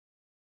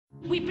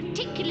We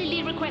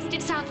particularly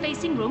requested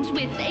south-facing rooms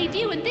with a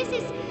view, and this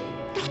is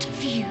not a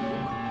view.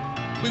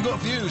 We've got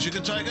views. You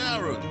can take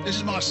our room. This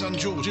is my son,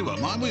 George. You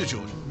won't mind, will you,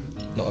 George?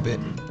 Not a bit.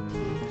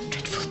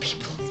 Dreadful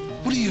people.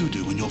 What do you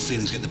do when your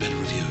feelings get the better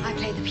of you? I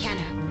play the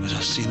piano. As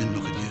I've seen him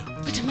look at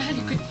you. But a man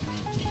who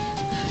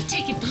could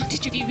take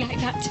advantage of you like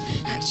that.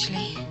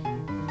 Actually,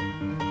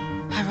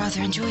 I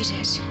rather enjoyed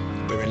it.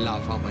 We're in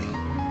love, aren't we?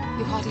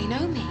 You hardly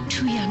know me.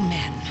 Two young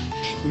men.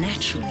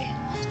 Naturally,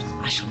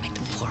 I shall make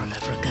them quarrel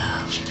over a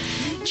girl.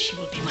 She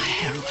will be my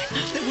heroine.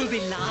 There will be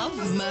love,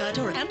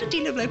 murder, and a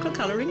deal of local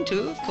colouring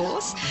too, of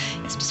course.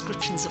 Yes,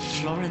 descriptions of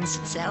Florence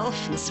itself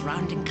and the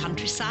surrounding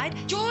countryside.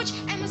 George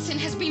Emerson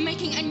has been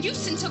making a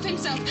nuisance of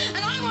himself,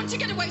 and I want to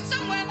get away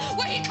somewhere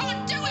where he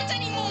can't do it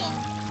anymore.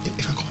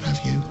 If I can't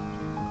have you,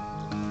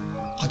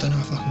 I don't know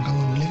if I can go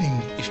on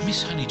living. If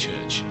Miss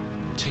Honeychurch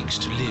takes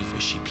to live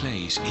as she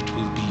plays, it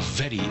will be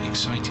very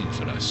exciting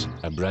for us.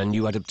 A brand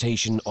new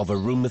adaptation of A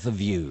Room with a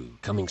View,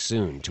 coming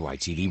soon to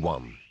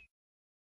ITV1.